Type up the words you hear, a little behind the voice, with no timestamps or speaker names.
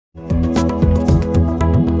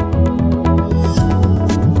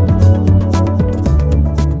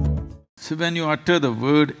when you utter the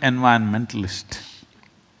word environmentalist,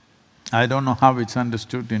 I don't know how it's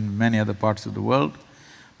understood in many other parts of the world,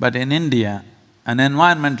 but in India, an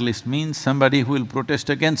environmentalist means somebody who will protest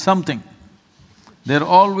against something. They're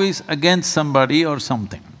always against somebody or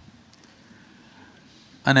something.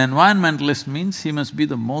 An environmentalist means he must be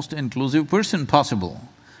the most inclusive person possible,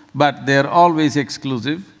 but they're always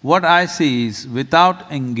exclusive. What I see is,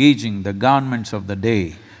 without engaging the governments of the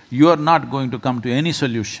day, you are not going to come to any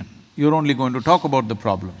solution, you're only going to talk about the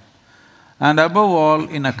problem. And above all,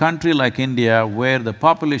 in a country like India, where the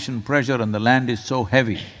population pressure on the land is so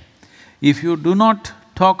heavy, if you do not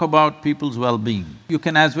talk about people's well-being, you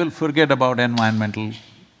can as well forget about environmental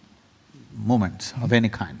movements of any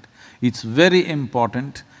kind. It's very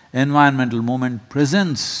important. Environmental movement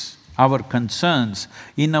presents our concerns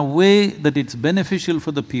in a way that it's beneficial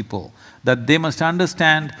for the people, that they must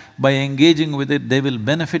understand by engaging with it, they will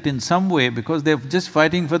benefit in some way because they're just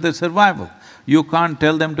fighting for their survival. You can't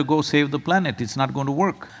tell them to go save the planet, it's not going to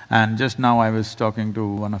work. And just now I was talking to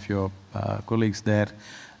one of your colleagues there,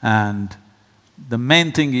 and the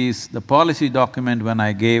main thing is the policy document when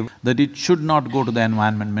I gave, that it should not go to the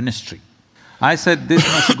Environment Ministry. I said this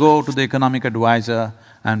must go to the Economic Advisor,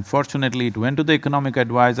 and fortunately it went to the Economic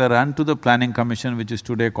Advisor and to the Planning Commission, which is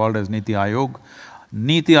today called as Niti Aayog.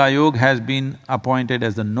 Niti Aayog has been appointed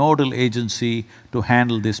as the nodal agency to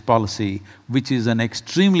handle this policy, which is an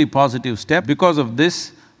extremely positive step. Because of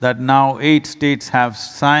this, that now 8 states have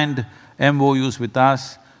signed MOUs with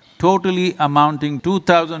us, totally amounting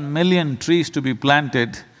 2,000 million trees to be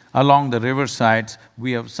planted along the riversides.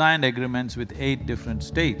 We have signed agreements with 8 different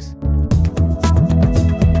states.